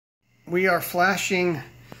we are flashing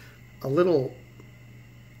a little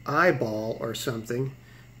eyeball or something,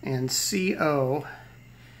 and CO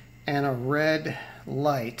and a red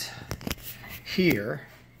light here.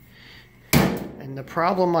 And the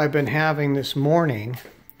problem I've been having this morning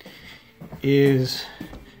is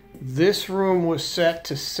this room was set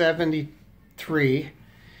to 73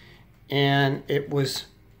 and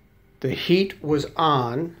the heat was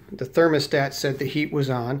on. The thermostat said the heat was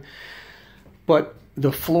on, but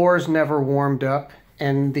the floors never warmed up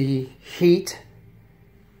and the heat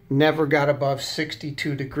never got above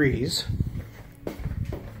 62 degrees.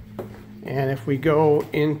 And if we go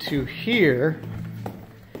into here,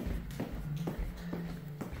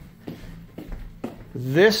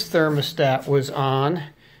 this thermostat was on,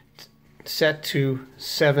 set to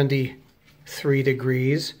 73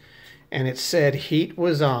 degrees, and it said heat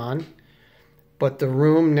was on, but the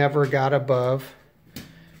room never got above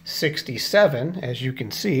 67, as you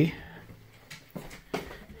can see.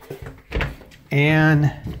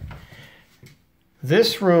 And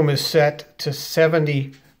this room is set to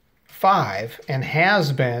 75 and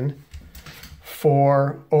has been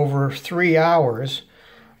for over 3 hours.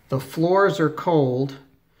 The floors are cold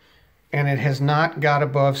and it has not got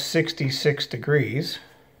above 66 degrees.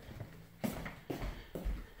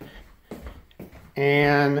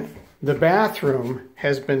 And the bathroom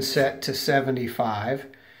has been set to 75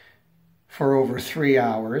 for over 3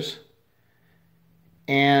 hours.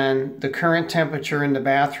 And the current temperature in the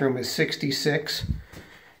bathroom is 66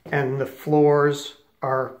 and the floors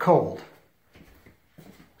are cold.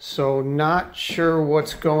 So not sure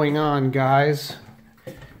what's going on, guys,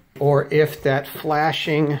 or if that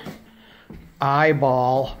flashing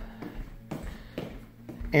eyeball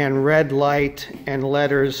and red light and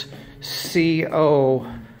letters CO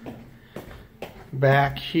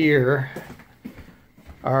back here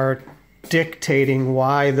are dictating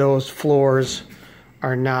why those floors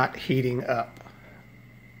are not heating up.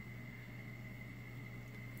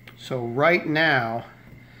 So right now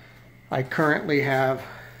I currently have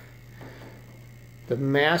the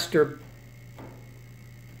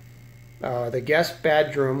the guest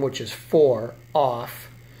bedroom, which is 4, off,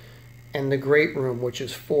 and the great room, which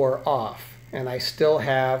is 4, off. And I still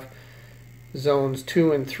have zones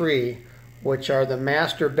 2 and 3, which are the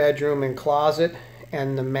master bedroom and closet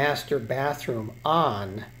and the master bathroom,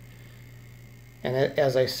 on. And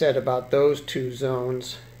as I said about those 2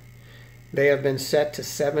 zones, they have been set to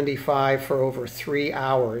 75 for over 3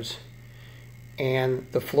 hours and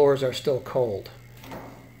the floors are still cold.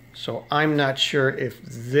 So I'm not sure if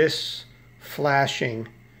this flashing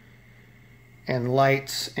and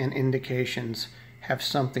lights and indications have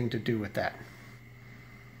something to do with that.